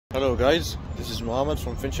Hello guys, this is Mohammed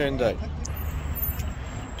from Finch Hyundai.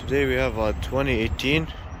 Today we have a 2018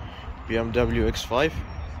 BMW X5.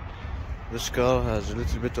 This car has a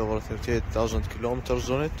little bit over 38,000 kilometers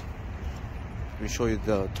on it. We show you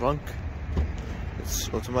the trunk.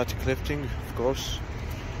 It's automatic lifting, of course.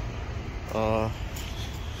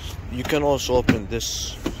 You can also open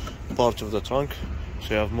this part of the trunk,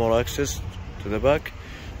 so you have more access to the back,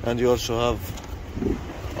 and you also have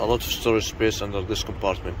a lot of storage space under this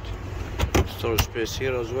compartment. Storage space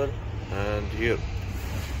here as well, and here.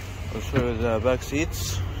 I'll show you the back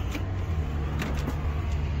seats.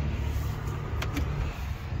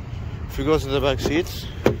 If you go to the back seats,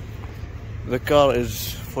 the car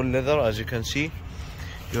is full leather, as you can see.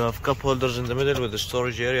 You have cup holders in the middle with the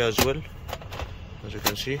storage area as well, as you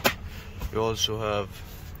can see. You also have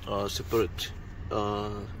a separate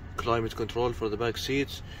climate control for the back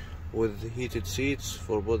seats, with heated seats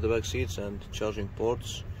for both the back seats and charging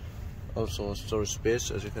ports. Also storage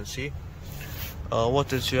space, as you can see.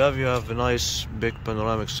 What else you have? You have a nice big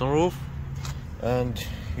panoramic sunroof, and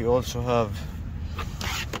you also have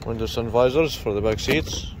window sun visors for the back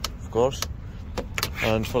seats, of course.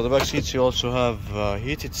 And for the back seats you also have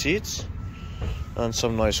heated seats and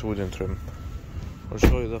some nice wooden trim. I'll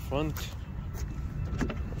show you the front.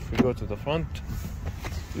 If we go to the front,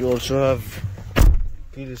 you also have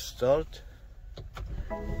keyless start.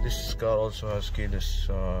 This car also has keyless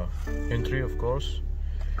entry, of course.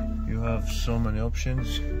 You have so many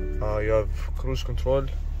options. You have cruise control,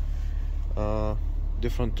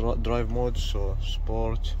 different drive modes, so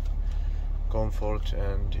sport, comfort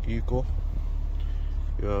and eco.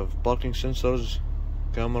 You have parking sensors,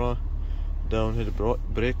 camera, downhill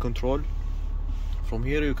brake control. From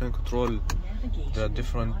here you can control the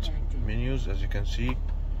different menus, as you can see.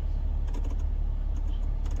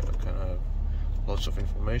 You can have lots of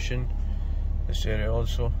information. This area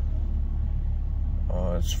also,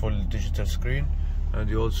 it's full digital screen, and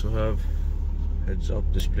you also have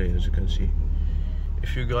heads-up display, as you can see.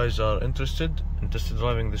 If you guys are interested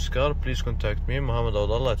driving this car, please contact me, Mohammed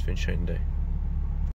at Finch Hyundai.